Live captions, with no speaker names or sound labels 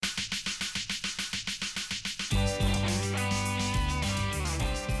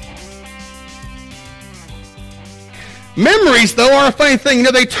Memories, though, are a funny thing. You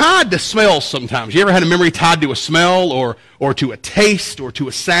know, they tied to smells sometimes. You ever had a memory tied to a smell or to a taste or to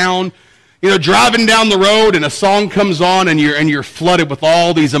a sound? You know, driving down the road and a song comes on and you're flooded with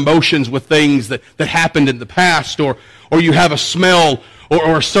all these emotions with things that happened in the past, or you have a smell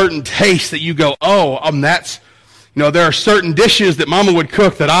or a certain taste that you go, that's, you know, there are certain dishes that Mama would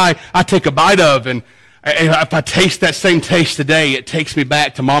cook that I take a bite of, and if I taste that same taste today, it takes me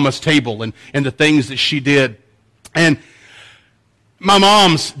back to Mama's table and the things that she did. And my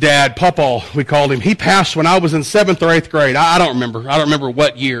mom's dad, Papa, we called him, he passed when I was in 7th or 8th grade. I don't remember. I don't remember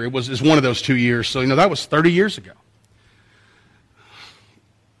what year. It was one of those 2 years. So, you know, that was 30 years ago.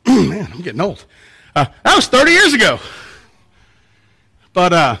 Man, I'm getting old. That was 30 years ago.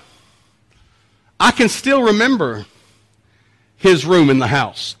 But I can still remember his room in the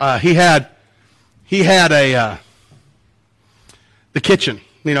house. He had the kitchen.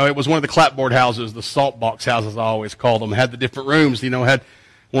 You know, it was one of the clapboard houses, the salt box houses I always called them. It had the different rooms, you know, had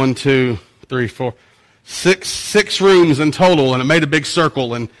 1, 2, 3, 4, 6 rooms in total, and it made a big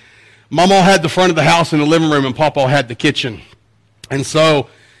circle. And Mama had the front of the house and the living room, and Papa had the kitchen. And so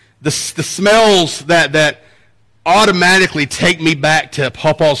the smells that automatically take me back to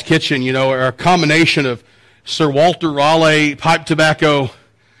Papa's kitchen, you know, are a combination of Sir Walter Raleigh, pipe tobacco,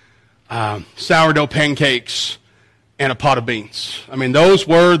 sourdough pancakes, and a pot of beans. I mean, those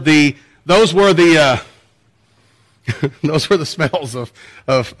were the those were the smells of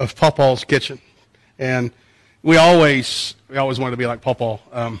Papa's kitchen, and we always wanted to be like Papa.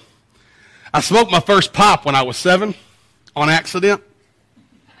 I smoked my first pipe when I was 7 on accident.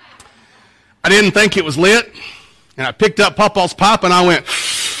 I didn't think it was lit, and I picked up Papa's pipe and I went.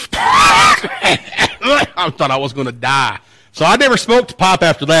 I thought I was going to die. So I never smoked a pipe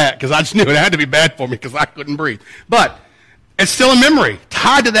after that because I just knew it had to be bad for me because I couldn't breathe. But it's still a memory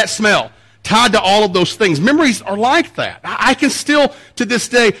tied to that smell, tied to all of those things. Memories are like that. I can still, to this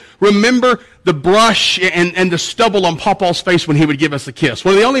day, remember the brush and the stubble on Papa's face when he would give us a kiss.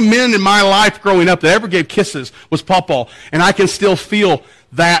 One of the only men in my life growing up that ever gave kisses was Papa, and I can still feel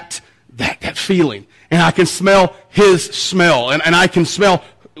that feeling. And I can smell his smell, and I can smell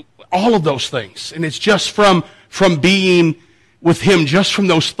all of those things. And it's just from being with him, just from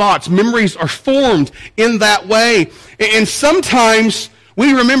those thoughts. Memories are formed in that way. And sometimes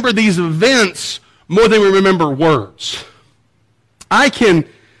we remember these events more than we remember words. I can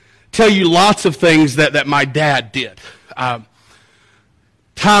tell you lots of things that my dad did.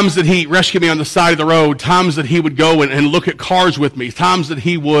 Times that he rescued me on the side of the road, times that he would go and look at cars with me, times that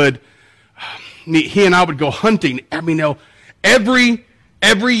he and I would go hunting. I mean, every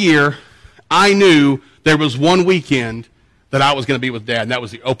year I knew there was one weekend that I was going to be with Dad, and that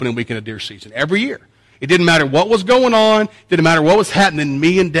was the opening weekend of deer season. Every year. It didn't matter what was going on. It didn't matter what was happening.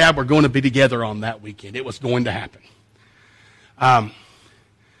 Me and Dad were going to be together on that weekend. It was going to happen.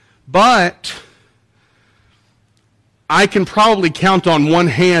 But I can probably count on one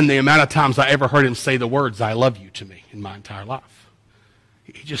hand the amount of times I ever heard him say the words, "I love you," to me in my entire life.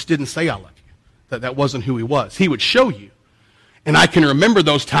 He just didn't say, "I love you." That wasn't who he was. He would show you. And I can remember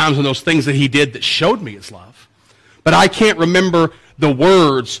those times and those things that he did that showed me his love. But I can't remember the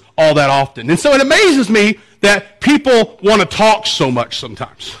words all that often. And so it amazes me that people want to talk so much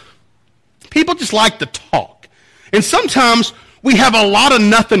sometimes. People just like to talk. And sometimes we have a lot of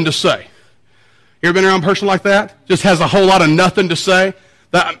nothing to say. You ever been around a person like that? Just has a whole lot of nothing to say?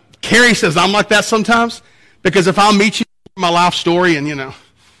 Carrie says I'm like that sometimes. Because if I'll meet you for my life story and,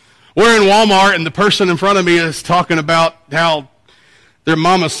 we're in Walmart and the person in front of me is talking about how their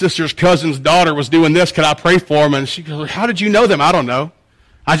mama's sister's cousin's daughter was doing this. Could I pray for them? And she goes, "How did you know them?" "I don't know.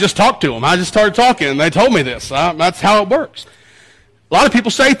 I just talked to them. I just started talking and they told me this." That's how it works. A lot of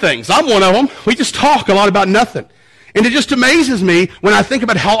people say things. I'm one of them. We just talk a lot about nothing. And it just amazes me when I think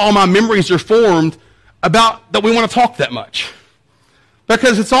about how all my memories are formed about that we want to talk that much.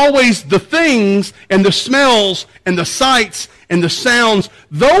 Because it's always the things and the smells and the sights and the sounds.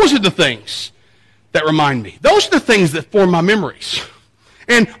 Those are the things that remind me. Those are the things that form my memories.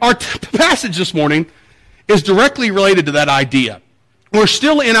 And our passage this morning is directly related to that idea. We're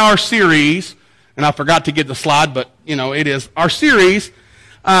still in our series, and I forgot to get the slide, but, it is our series,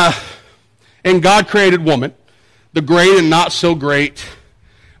 And God Created Woman, the great and not so great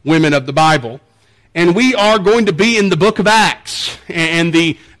women of the Bible. And we are going to be in the book of Acts, and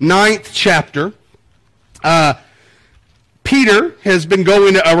the 9th chapter. Peter has been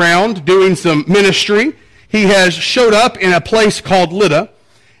going around doing some ministry. He has showed up in a place called Lydda,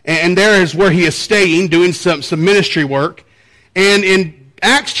 and there is where he is staying, doing some ministry work. And in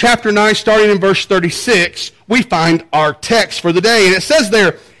Acts chapter 9, starting in verse 36, we find our text for the day. And it says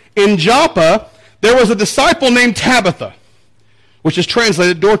there, "In Joppa there was a disciple named Tabitha, which is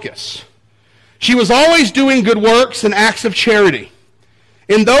translated Dorcas. She was always doing good works and acts of charity.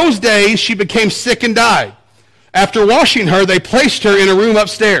 In those days, she became sick and died. After washing her, they placed her in a room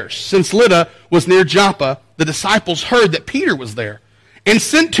upstairs. Since Lydda was near Joppa, the disciples heard that Peter was there and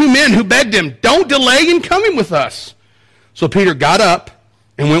sent 2 men who begged him, "Don't delay in coming with us." So Peter got up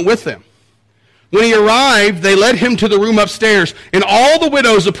and went with them. When he arrived, they led him to the room upstairs, and all the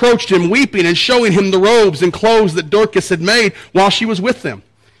widows approached him, weeping and showing him the robes and clothes that Dorcas had made while she was with them.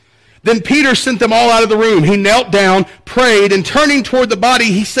 Then Peter sent them all out of the room. He knelt down, prayed, and turning toward the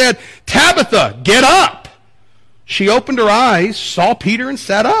body, he said, "Tabitha, get up." She opened her eyes, saw Peter, and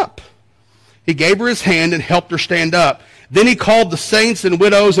sat up. He gave her his hand and helped her stand up. Then he called the saints and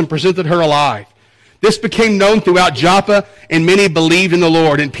widows and presented her alive. This became known throughout Joppa, and many believed in the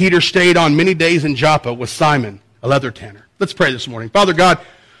Lord. And Peter stayed on many days in Joppa with Simon, a leather tanner. Let's pray this morning. Father God,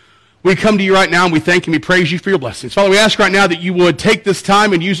 we come to you right now and we thank you and we praise you for your blessings. Father, we ask right now that you would take this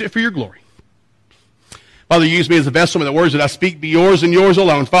time and use it for your glory. Father, use me as a vessel, and the words that I speak be yours and yours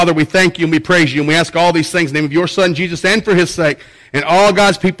alone. Father, we thank you and we praise you, and we ask all these things in the name of your Son, Jesus, and for his sake. And all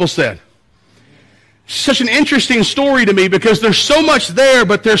God's people said. Such an interesting story to me because there's so much there,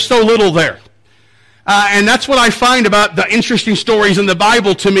 but there's so little there. And that's what I find about the interesting stories in the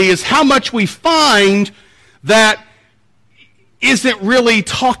Bible to me, is how much we find that isn't really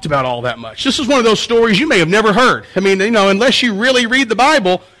talked about all that much. This is one of those stories you may have never heard. I mean, unless you really read the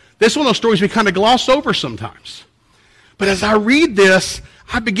Bible, this is one of those stories we kind of gloss over sometimes. But as I read this,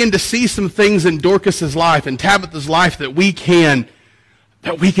 I begin to see some things in Dorcas's life and Tabitha's life that we can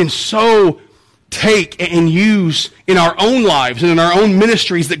so take and use in our own lives and in our own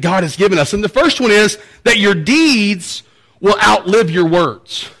ministries that God has given us. And the first one is that your deeds will outlive your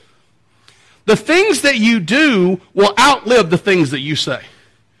words. The things that you do will outlive the things that you say.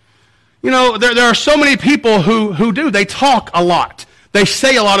 There are so many people who do. They talk a lot. They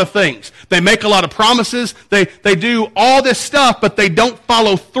say a lot of things. They make a lot of promises. They do all this stuff, but they don't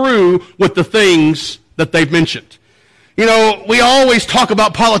follow through with the things that they've mentioned. We always talk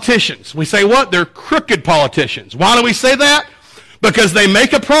about politicians. We say, what? They're crooked politicians. Why do we say that? Because they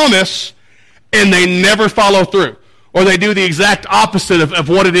make a promise and they never follow through. Or they do the exact opposite of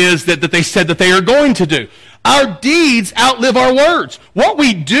what it is that they said that they are going to do. Our deeds outlive our words. What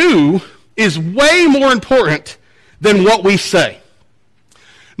we do is way more important than what we say.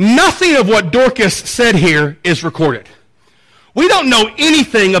 Nothing of what Dorcas said here is recorded. We don't know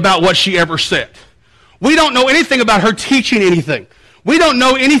anything about what she ever said. We don't know anything about her teaching anything. We don't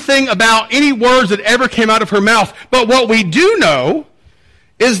know anything about any words that ever came out of her mouth. But what we do know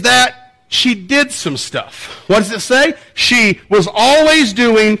is that she did some stuff. What does it say? She was always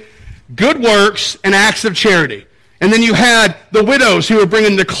doing good works and acts of charity. And then you had the widows who were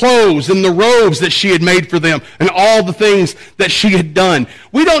bringing the clothes and the robes that she had made for them and all the things that she had done.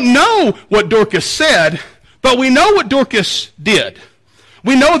 We don't know what Dorcas said, but we know what Dorcas did.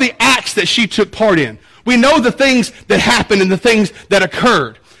 We know the acts that she took part in. We know the things that happened and the things that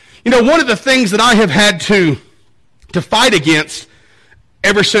occurred. One of the things that I have had to fight against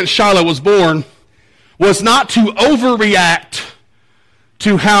ever since Shiloh was born was not to overreact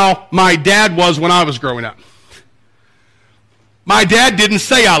to how my dad was when I was growing up. My dad didn't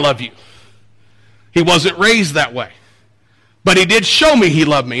say, "I love you." He wasn't raised that way. But he did show me he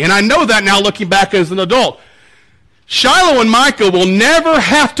loved me. And I know that now looking back as an adult. Shiloh and Micah will never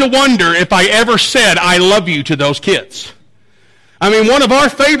have to wonder if I ever said, "I love you" to those kids. I mean, one of our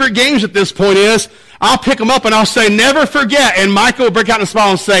favorite games at this point is, I'll pick them up and I'll say, "Never forget." And Micah will break out in a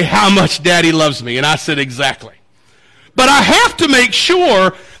smile and say, "How much Daddy loves me." And I said, "Exactly." But I have to make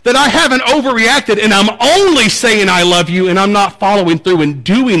sure that I haven't overreacted and I'm only saying "I love you" and I'm not following through and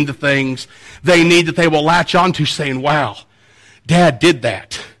doing the things they need that they will latch onto, saying, "Wow, Dad did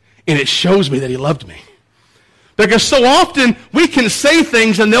that. And it shows me that he loved me." Because so often we can say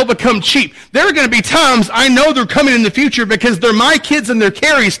things and they'll become cheap. There are going to be times I know they're coming in the future because they're my kids and they're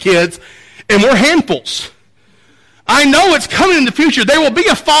Carrie's kids and we're handfuls. I know it's coming in the future. There will be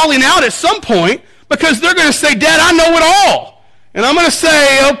a falling out at some point because they're going to say, "Dad, I know it all." And I'm going to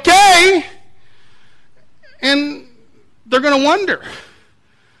say, "Okay." And they're going to wonder,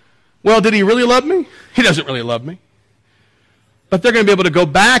 well, did he really love me? He doesn't really love me. But they're going to be able to go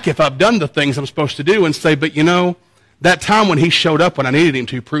back if I've done the things I'm supposed to do and say, "But that time when he showed up when I needed him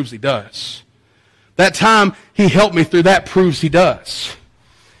to proves he does. That time he helped me through that proves he does."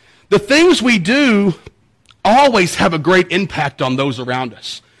 The things we do always have a great impact on those around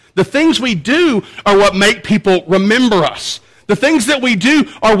us. The things we do are what make people remember us. The things that we do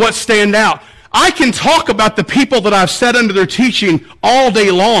are what stand out. I can talk about the people that I've sat under their teaching all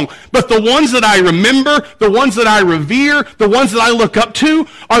day long, but the ones that I remember, the ones that I revere, the ones that I look up to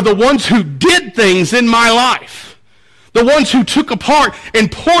are the ones who did things in my life. The ones who took apart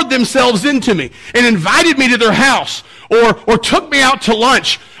and poured themselves into me and invited me to their house or took me out to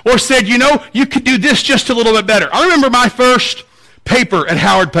lunch or said, you know, you could do this just a little bit better. I remember my first paper at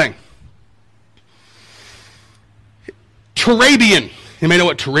Howard Payne. Turabian. Anybody know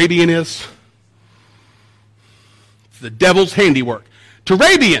what Turabian is? It's the devil's handiwork.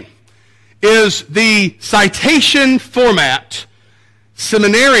 Turabian is the citation format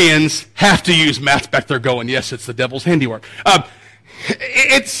seminarians have to use. Matt's back there going, yes, it's the devil's handiwork.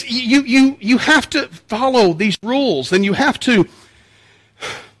 It's you have to follow these rules, and you have to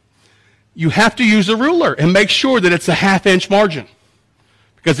use a ruler and make sure that it's a half-inch margin.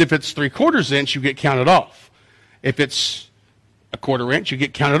 Because if it's 3/4 inch, you get counted off. If it's a 1/4 inch, you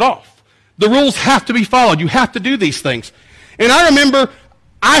get counted off. The rules have to be followed. You have to do these things. And I remember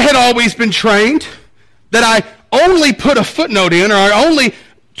I had always been trained that I only put a footnote in, or I only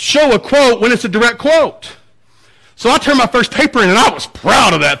show a quote when it's a direct quote. So I turned my first paper in, and I was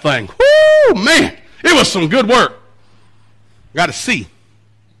proud of that thing. Woo, man, it was some good work. Got a C.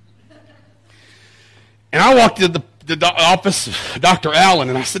 And I walked into the office of Dr. Allen,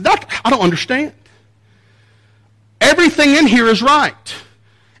 and I said, Doctor, I don't understand. Everything in here is right.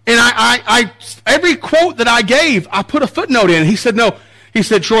 And I every quote that I gave, I put a footnote in. He said, no. He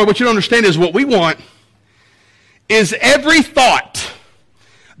said, Troy, what you don't understand is what we want is every thought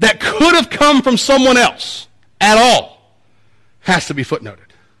that could have come from someone else at all has to be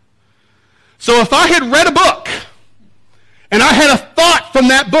footnoted. So if I had read a book and I had a thought from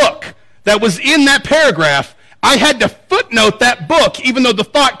that book that was in that paragraph, I had to footnote that book even though the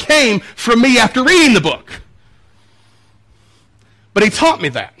thought came from me after reading the book. But he taught me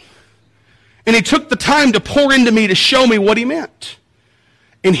that. And he took the time to pour into me to show me what he meant.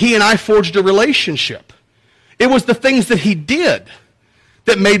 And he and I forged a relationship. It was the things that he did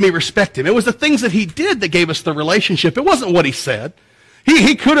that made me respect him. It was the things that he did that gave us the relationship. It wasn't what he said.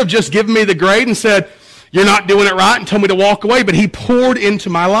 He could have just given me the grade and said, you're not doing it right, and told me to walk away, but he poured into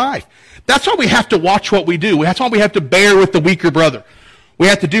my life. That's why we have to watch what we do. That's why we have to bear with the weaker brother. We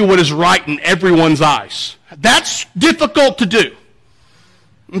have to do what is right in everyone's eyes. That's difficult to do.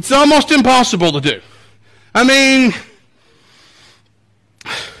 It's almost impossible to do. I mean,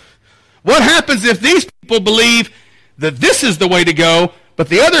 what happens if these people believe that this is the way to go, but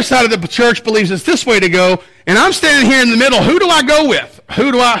the other side of the church believes it's this way to go, and I'm standing here in the middle? Who do I go with?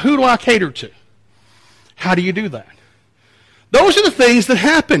 Who do I cater to? How do you do that? Those are the things that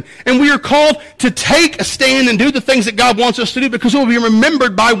happen. And we are called to take a stand and do the things that God wants us to do because we'll be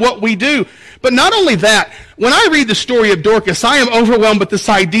remembered by what we do. But not only that, when I read the story of Dorcas, I am overwhelmed with this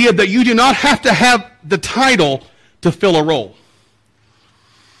idea that you do not have to have the title to fill a role.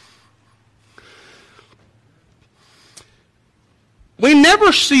 We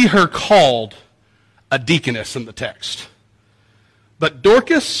never see her called a deaconess in the text. But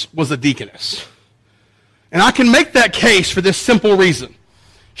Dorcas was a deaconess. And I can make that case for this simple reason.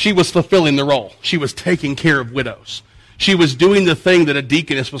 She was fulfilling the role. She was taking care of widows. She was doing the thing that a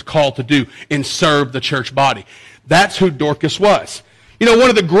deaconess was called to do and serve the church body. That's who Dorcas was. You know, one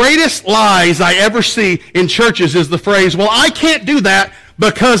of the greatest lies I ever see in churches is the phrase, well, I can't do that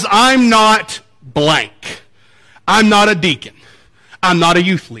because I'm not blank. I'm not a deacon. I'm not a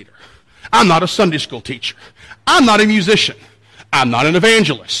youth leader. I'm not a Sunday school teacher. I'm not a musician. I'm not an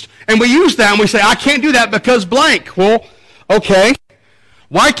evangelist. And we use that and we say, I can't do that because blank. Well, okay.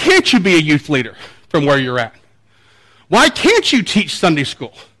 Why can't you be a youth leader from where you're at? Why can't you teach Sunday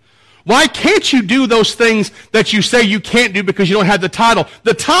school? Why can't you do those things that you say you can't do because you don't have the title?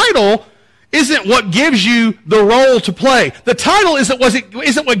 The title isn't what gives you the role to play. The title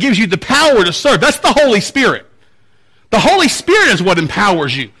isn't what gives you the power to serve. That's the Holy Spirit. The Holy Spirit is what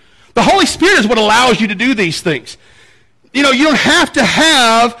empowers you. The Holy Spirit is what allows you to do these things. You know, you don't have to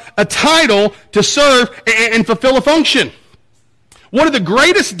have a title to serve and fulfill a function. One of the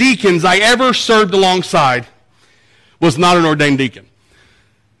greatest deacons I ever served alongside was not an ordained deacon.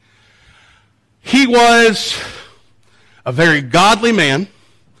 He was a very godly man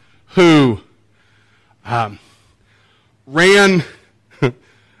who ran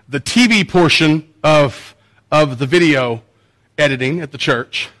the TV portion of the video editing at the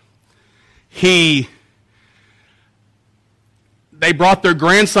church. They brought their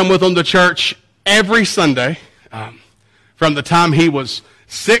grandson with them to church every Sunday from the time he was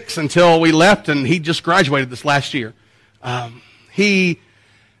 6 until we left, and he just graduated this last year. He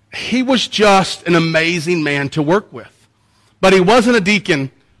was just an amazing man to work with. But he wasn't a deacon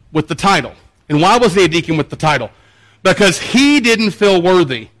with the title. And why was he a deacon with the title? Because he didn't feel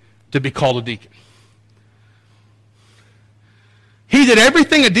worthy to be called a deacon. He did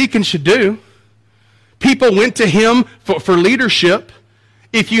everything a deacon should do. People went to him for leadership.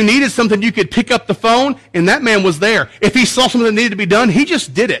 If you needed something, you could pick up the phone, and that man was there. If he saw something that needed to be done, he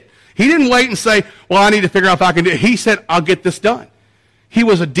just did it. He didn't wait and say, well, I need to figure out if I can do it. He said, I'll get this done. He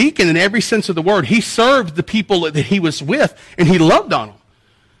was a deacon in every sense of the word. He served the people that he was with, and he loved on them.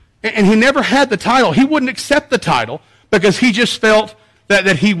 And he never had the title. He wouldn't accept the title because he just felt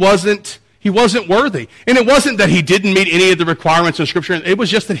that he wasn't worthy. And it wasn't that he didn't meet any of the requirements in Scripture. It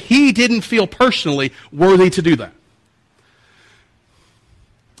was just that he didn't feel personally worthy to do that.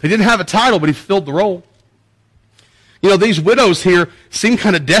 He didn't have a title, but he filled the role. You know, these widows here seem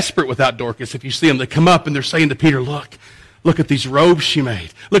kind of desperate without Dorcas. If you see them, they come up and they're saying to Peter, look at these robes she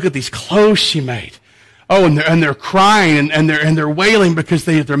made. Look at these clothes she made. Oh, and they're crying and they're wailing because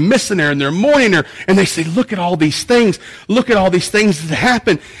they're missing her and they're mourning her. And they say, look at all these things. Look at all these things that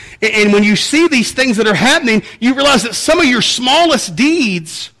happen. And when you see these things that are happening, you realize that some of your smallest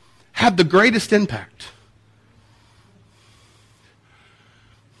deeds have the greatest impact.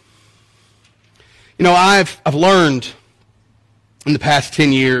 You know, I've learned in the past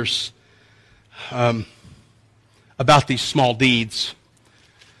 10 years about these small deeds.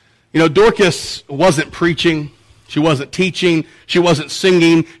 You know, Dorcas wasn't preaching. She wasn't teaching. She wasn't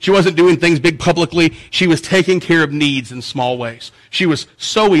singing. She wasn't doing things big publicly. She was taking care of needs in small ways. She was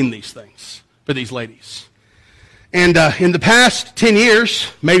sewing these things for these ladies. And in the past 10 years,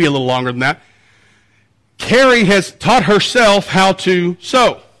 maybe a little longer than that, Carrie has taught herself how to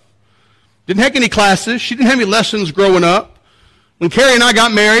sew. Didn't take any classes. She didn't have any lessons growing up. When Carrie and I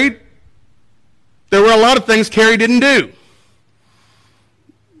got married, there were a lot of things Carrie didn't do.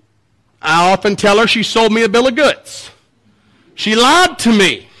 I often tell her she sold me a bill of goods. She lied to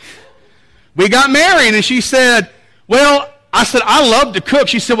me. We got married and she said, well, I said, I love to cook.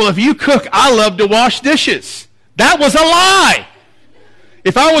 She said, well, if you cook, I love to wash dishes. That was a lie.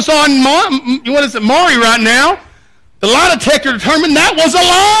 If I was on Maury right now, the lie detector determined that was a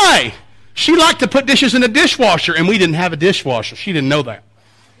lie. She liked to put dishes in a dishwasher, and we didn't have a dishwasher. She didn't know that.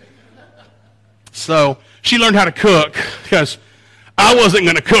 So she learned how to cook because I wasn't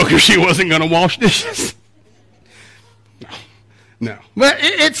going to cook if she wasn't going to wash dishes. No. But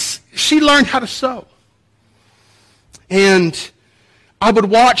she learned how to sew. And I would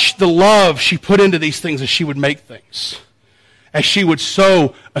watch the love she put into these things as she would make things. As she would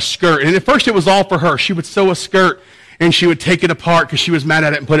sew a skirt. And at first it was all for her. She would sew a skirt and she would take it apart because she was mad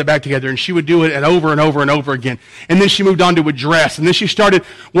at it and put it back together. And she would do it over and over and over again. And then she moved on to a dress. And then she started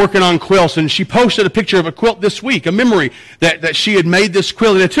working on quilts. And she posted a picture of a quilt this week, a memory that she had made this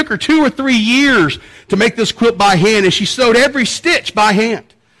quilt. And it took her 2 or 3 years to make this quilt by hand. And she sewed every stitch by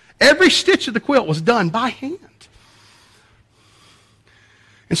hand. Every stitch of the quilt was done by hand.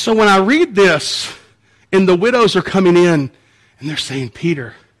 And so when I read this, and the widows are coming in, and they're saying,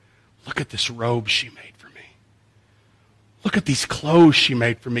 Peter, look at this robe she made for me. Look at these clothes she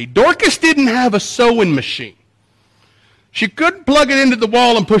made for me. Dorcas didn't have a sewing machine. She couldn't plug it into the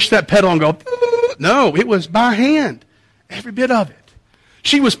wall and push that pedal and go, no, it was by hand, every bit of it.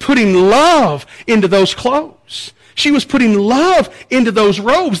 She was putting love into those clothes. She was putting love into those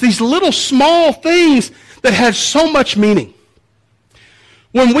robes, these little small things that had so much meaning.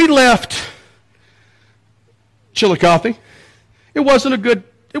 When we left Chillicothe, it wasn't a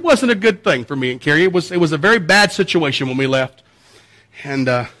good thing for me and Carrie. It was a very bad situation when we left.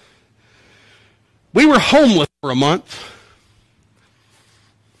 And we were homeless for a month.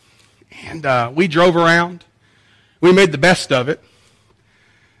 And we drove around. We made the best of it.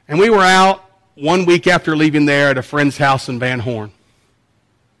 And we were out 1 week after leaving there at a friend's house in Van Horn.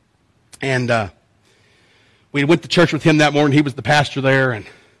 And we went to church with him that morning. He was the pastor there. And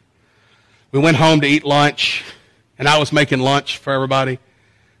we went home to eat lunch. And I was making lunch for everybody.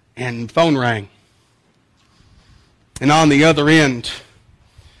 And the phone rang. And on the other end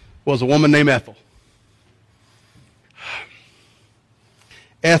was a woman named Ethel.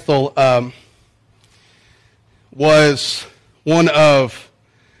 Ethel was one of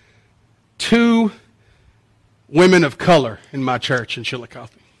 2 women of color in my church in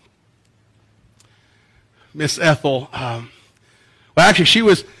Chillicothe. Miss Ethel, well, actually, she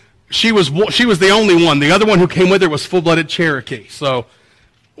was the only one. The other one who came with her was full-blooded Cherokee. So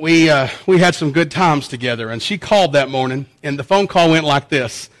we had some good times together. And she called that morning, and the phone call went like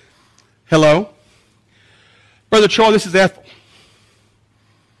this. Hello? Brother Troy, this is Ethel.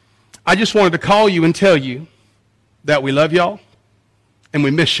 I just wanted to call you and tell you that we love y'all and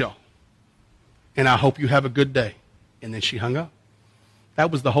we miss y'all. And I hope you have a good day. And then she hung up.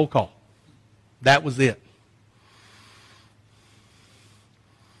 That was the whole call. That was it.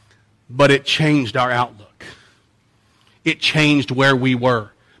 But it changed our outlook. It changed where we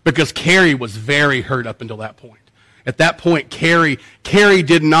were. Because Carrie was very hurt up until that point. At that point, Carrie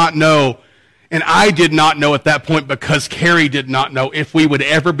did not know, and I did not know at that point because Carrie did not know if we would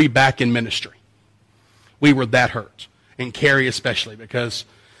ever be back in ministry. We were that hurt. And Carrie especially, because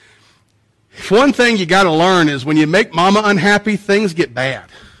one thing you got to learn is when you make mama unhappy, things get bad.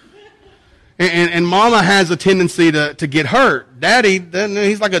 And mama has a tendency to get hurt. Daddy, then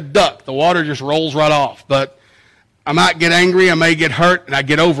he's like a duck. The water just rolls right off. But I might get angry, I may get hurt, and I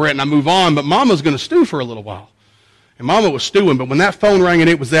get over it and I move on. But mama's going to stew for a little while. And mama was stewing. But when that phone rang and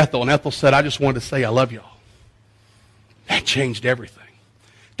it was Ethel, and Ethel said, I just wanted to say I love y'all. That changed everything.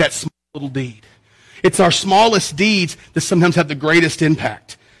 That small little deed. It's our smallest deeds that sometimes have the greatest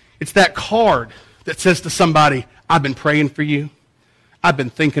impact. It's that card that says to somebody, I've been praying for you. I've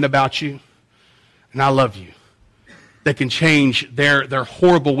been thinking about you. And I love you. That can change their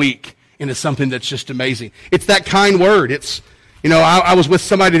horrible week into something that's just amazing. It's that kind word. It's, I was with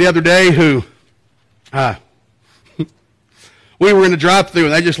somebody the other day who, we were in a drive-thru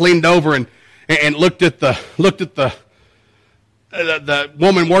and they just leaned over and looked at the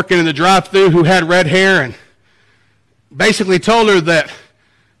woman working in the drive-thru who had red hair and basically told her that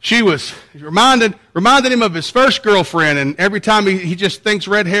she was reminded him of his first girlfriend, and every time he just thinks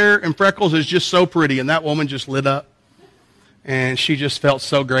red hair and freckles is just so pretty, and that woman just lit up. And she just felt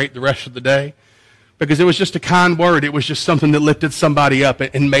so great the rest of the day because it was just a kind word. It was just something that lifted somebody up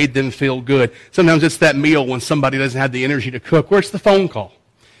and made them feel good. Sometimes it's that meal when somebody doesn't have the energy to cook, or it's the phone call.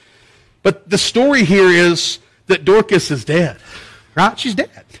 But the story here is that Dorcas is dead, right? She's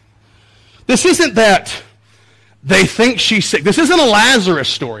dead. This isn't that they think she's sick. This isn't a Lazarus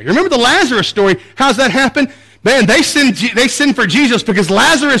story. Remember the Lazarus story? How's that happen? Man, they send for Jesus because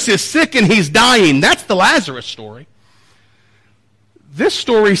Lazarus is sick and he's dying. That's the Lazarus story. This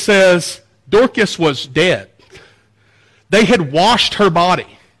story says Dorcas was dead. They had washed her body.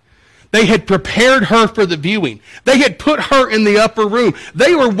 They had prepared her for the viewing. They had put her in the upper room.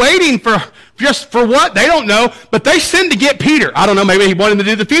 They were waiting for what? They don't know. But they sent to get Peter. I don't know, maybe he wanted to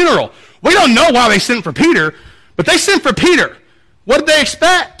do the funeral. We don't know why they sent for Peter, but they sent for Peter. What did they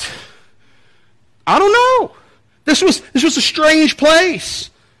expect? I don't know. This was a strange place.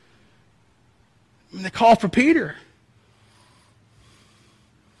 And they called for Peter.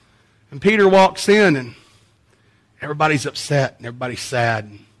 And Peter walks in and everybody's upset and everybody's sad.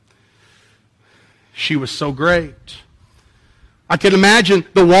 And she was so great. I can imagine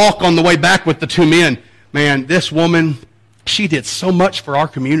the walk on the way back with the two men. Man, this woman, she did so much for our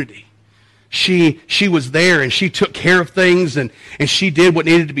community. She was there and she took care of things and she did what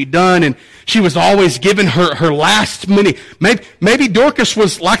needed to be done, and she was always giving her last minute. Maybe Dorcas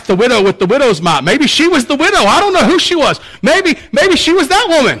was like the widow with the widow's mite. Maybe she was the widow. I don't know who she was. Maybe she was that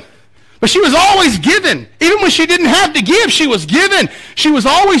woman. But she was always giving. Even when she didn't have to give, she was giving. She was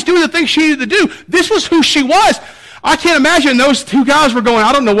always doing the things she needed to do. This was who she was. I can't imagine those two guys were going,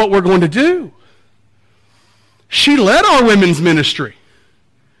 I don't know what we're going to do. She led our women's ministry.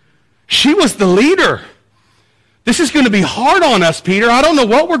 She was the leader. This is going to be hard on us, Peter. I don't know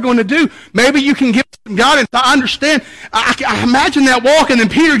what we're going to do. Maybe you can give some guidance. I understand. I imagine that walk, and then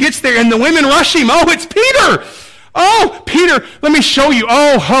Peter gets there, and the women rush him. Oh, it's Peter. Oh, Peter, let me show you.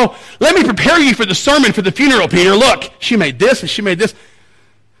 Oh, let me prepare you for the sermon for the funeral, Peter. Look, she made this, and she made this.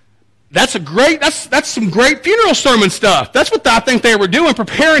 That's some great funeral sermon stuff. That's what I think they were doing,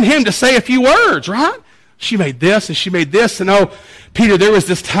 preparing him to say a few words, right? She made this, and she made this, and oh, Peter, there was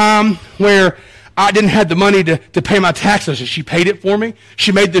this time where I didn't have the money to pay my taxes, and she paid it for me.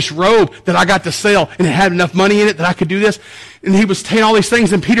 She made this robe that I got to sell, and it had enough money in it that I could do this. And he was saying all these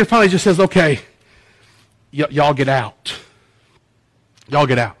things, and Peter finally just says, okay, y'all get out. Y'all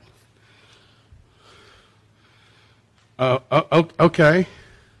get out. Okay.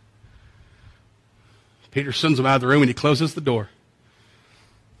 Peter sends them out of the room, and he closes the door.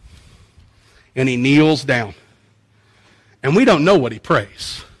 And he kneels down. And we don't know what he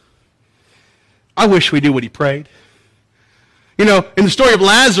prays. I wish we knew what he prayed. In the story of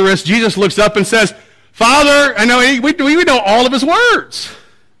Lazarus, Jesus looks up and says, Father, I know we know all of his words.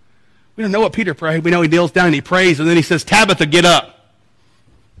 We don't know what Peter prayed. We know he kneels down and he prays, and then he says, Tabitha, get up.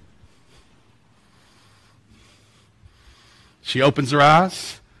 She opens her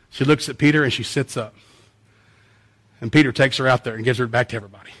eyes, she looks at Peter, and she sits up. And Peter takes her out there and gives her back to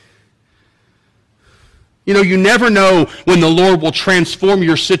everybody. You never know when the Lord will transform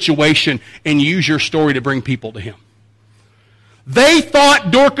your situation and use your story to bring people to him. They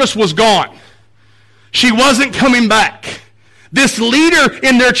thought Dorcas was gone. She wasn't coming back. this leader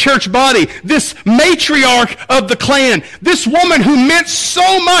in their church body, this matriarch of the clan, this woman who meant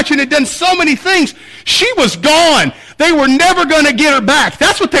so much and had done so many things, she was gone. They were never going to get her back.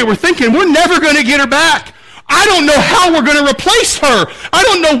 That's what they were thinking. We're never going to get her back. I don't know how we're going to replace her. I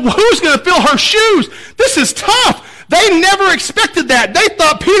don't know who's going to fill her shoes. This is tough. They never expected that. They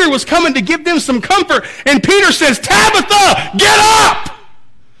thought Peter was coming to give them some comfort. And Peter says, Tabitha, get up!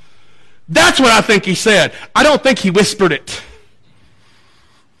 That's what I think he said. I don't think he whispered it.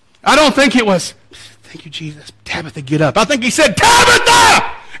 I don't think it was, thank you, Jesus. Tabitha, get up. I think he said,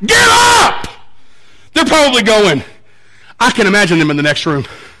 Tabitha, get up! They're probably going, I can imagine them in the next room.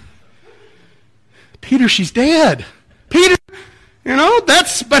 Peter, she's dead. Peter,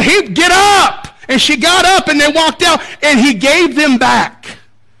 but he, get up. And she got up and they walked out and he gave them back.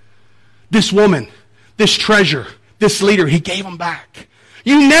 This woman, this treasure, this leader, he gave them back.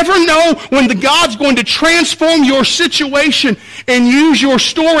 You never know when God's going to transform your situation and use your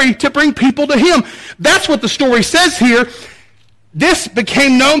story to bring people to him. That's what the story says here. This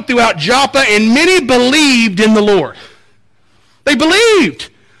became known throughout Joppa, and many believed in the Lord. They believed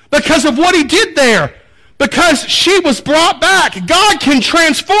because of what he did there. Because she was brought back. God can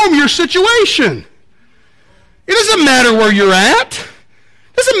transform your situation. It doesn't matter where you're at.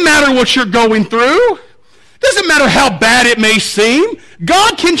 It doesn't matter what you're going through. It doesn't matter how bad it may seem.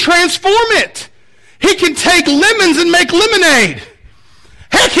 God can transform it. He can take lemons and make lemonade.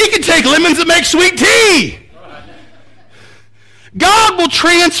 Heck, he can take lemons and make sweet tea. God will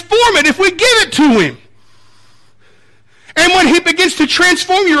transform it if we give it to him. And when he begins to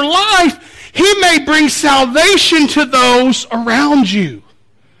transform your life, he may bring salvation to those around you.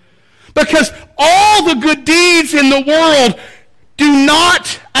 Because all the good deeds in the world do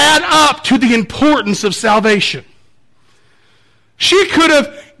not add up to the importance of salvation. She could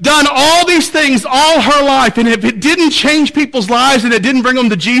have done all these things all her life, and if it didn't change people's lives and it didn't bring them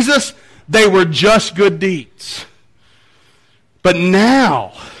to Jesus, they were just good deeds. But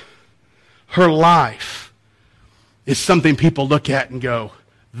now, her life is something people look at and go,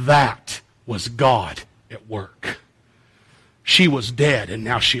 that was God at work. She was dead and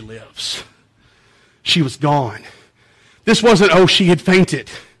now she lives. She was gone. This wasn't, oh, she had fainted.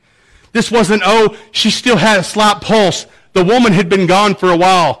 This wasn't, oh, she still had a slight pulse. The woman had been gone for a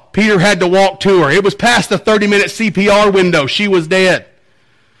while. Peter had to walk to her. It was past the 30-minute CPR window. She was dead.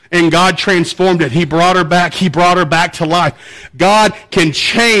 And God transformed it. He brought her back. He brought her back to life. God can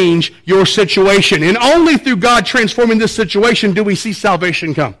change your situation. And only through God transforming this situation do we see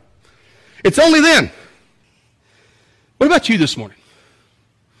salvation come. It's only then. What about you this morning?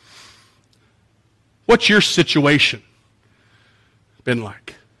 What's your situation been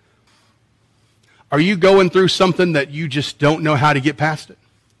like? Are you going through something that you just don't know how to get past it?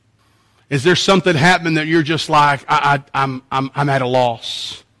 Is there something happening that you're just like, I'm at a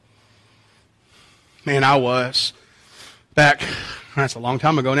loss? Man, I was back, that's a long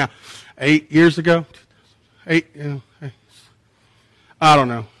time ago now, 8 years ago, I don't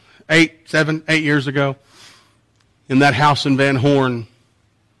know, 8 years ago, in that house in Van Horn,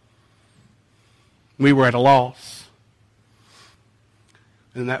 we were at a loss.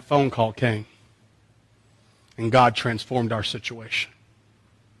 And that phone call came. And God transformed our situation.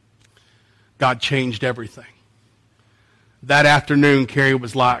 God changed everything. That afternoon, Carrie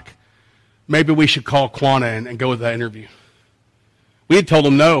was like, maybe we should call Quanah and go with that interview. We had told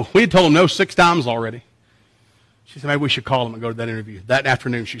him no. We had told him no 6 times already. She said, maybe we should call him and go to that interview. That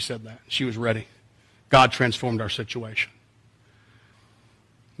afternoon, she said that. She was ready. God transformed our situation.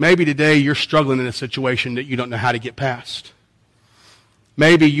 Maybe today you're struggling in a situation that you don't know how to get past.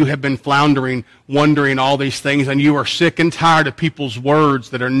 Maybe you have been floundering, wondering all these things, and you are sick and tired of people's words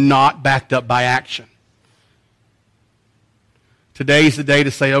that are not backed up by action. Today's the day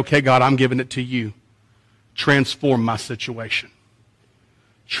to say, okay, God, I'm giving it to you. Transform my situation.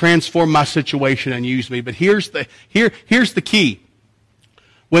 Transform my situation and use me. But here's the key.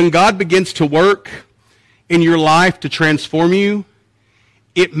 When God begins to work in your life to transform you,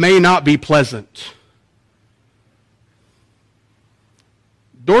 it may not be pleasant.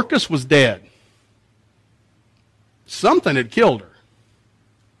 Dorcas was dead. Something had killed her.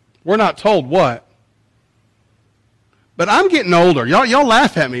 We're not told what. But I'm getting older. Y'all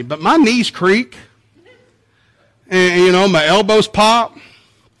laugh at me, but my knees creak. And, my elbows pop.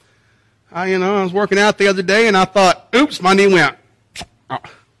 I was working out the other day, and I thought, oops, my knee went. I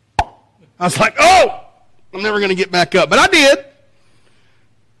was like, oh, I'm never going to get back up. But I did.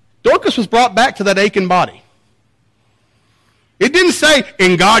 Dorcas was brought back to that aching body. It didn't say,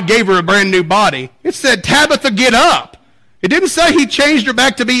 and God gave her a brand new body. It said, Tabitha, get up. It didn't say he changed her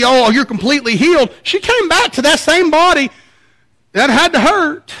back to be, oh, you're completely healed. She came back to that same body That had to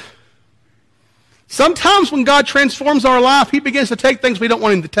hurt. Sometimes when God transforms our life, he begins to take things we don't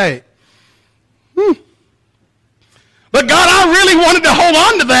want him to take. But God, I really wanted to hold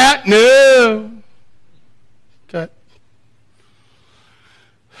on to that. No. Okay.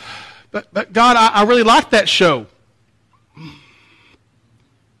 But God, I really like that show.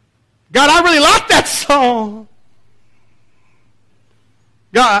 God, I really like that song.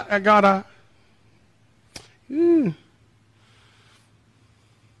 God,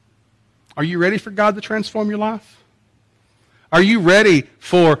 Are you ready for God to transform your life? Are you ready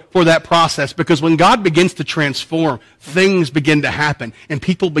for that process? Because when God begins to transform, things begin to happen, and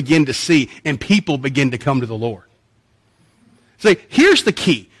people begin to see, and people begin to come to the Lord. See, here's the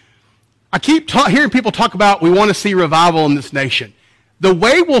key. I keep hearing people talk about we want to see revival in this nation. The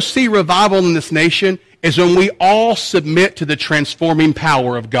way we'll see revival in this nation is when we all submit to the transforming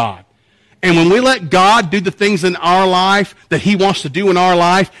power of God. And when we let God do the things in our life that he wants to do in our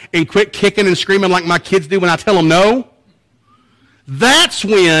life and quit kicking and screaming like my kids do when I tell them no, that's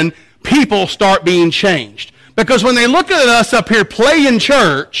when people start being changed. Because when they look at us up here playing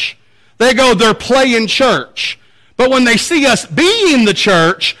church, they go, they're playing church. But when they see us being the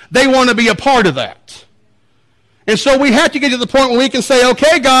church, they want to be a part of that. And so we have to get to the point where we can say,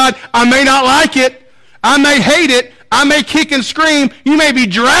 okay, God, I may not like it. I may hate it. I may kick and scream. You may be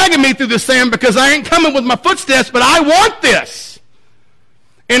dragging me through the sand because I ain't coming with my footsteps, but I want this.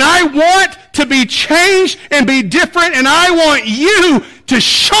 And I want to be changed and be different, and I want you to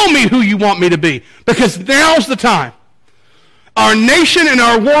show me who you want me to be, because now's the time. Our nation and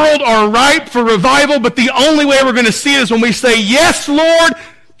our world are ripe for revival, but the only way we're going to see it is when we say, yes, Lord,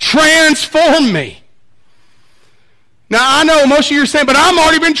 transform me. Now, I know most of you are saying, but I've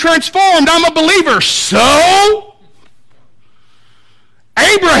already been transformed. I'm a believer. So?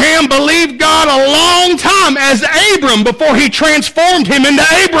 Abraham believed God a long time as Abram before he transformed him into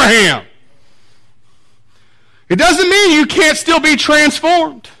Abraham. It doesn't mean you can't still be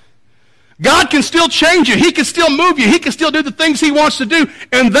transformed. God can still change you. He can still move you. He can still do the things he wants to do.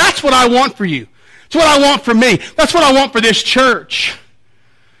 And that's what I want for you. That's what I want for me. That's what I want for this church.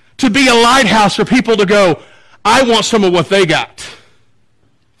 To be a lighthouse for people to go, I want some of what they got.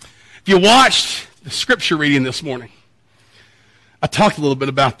 If you watched the scripture reading this morning, I talked a little bit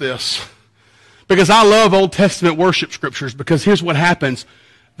about this because I love Old Testament worship scriptures, because here's what happens.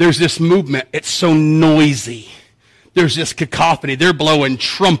 There's this movement. It's so noisy. There's this cacophony. They're blowing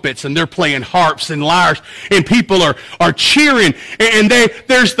trumpets and they're playing harps and lyres, and people are cheering, and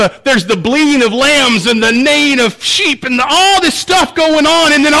there's the bleating of lambs and the neighing of sheep and all this stuff going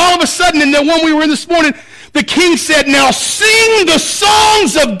on. And then all of a sudden, in the one we were in this morning, the king said, now sing the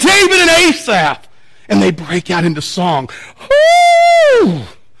songs of David and Asaph. And they break out into song. Woo!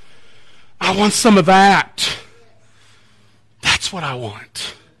 I want some of that. That's what I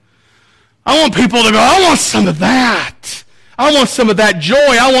want. I want people to go, I want some of that. I want some of that joy.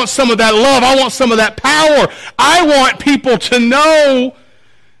 I want some of that love. I want some of that power. I want people to know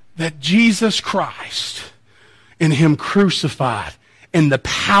that Jesus Christ and him crucified and the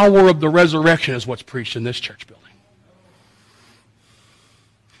power of the resurrection is what's preached in this church building.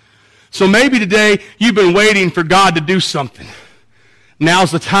 So maybe today you've been waiting for God to do something.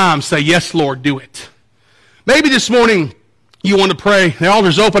 Now's the time. Say, yes, Lord, do it. Maybe this morning you want to pray. The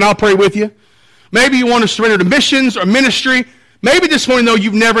altar's open. I'll pray with you. Maybe you want to surrender to missions or ministry. Maybe this morning, though,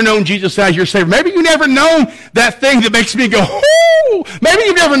 you've never known Jesus as your Savior. Maybe you've never known that thing that makes me go, whoo! Maybe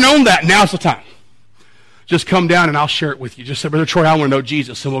you've never known that. Now's the time. Just come down and I'll share it with you. Just say, Brother Troy, I want to know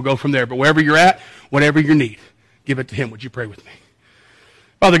Jesus, and we'll go from there. But wherever you're at, whatever your need, give it to him. Would you pray with me?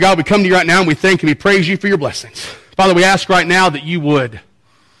 Father God, we come to you right now and we thank and we praise you for your blessings. Father, we ask right now that you would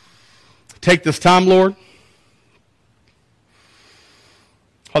take this time, Lord.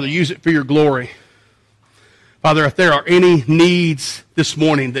 Father, use it for your glory. Father, if there are any needs this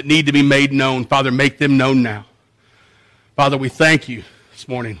morning that need to be made known, Father, make them known now. Father, we thank you this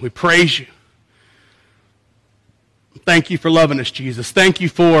morning. We praise you. Thank you for loving us, Jesus. Thank you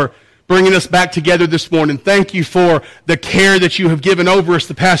for bringing us back together this morning. Thank you for the care that you have given over us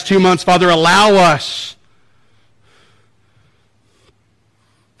the past 2 months. Father, allow us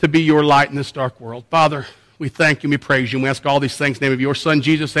to be your light in this dark world. Father, we thank you and we praise you, and we ask all these things in the name of your Son,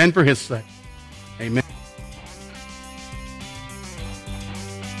 Jesus, and for his sake. Amen.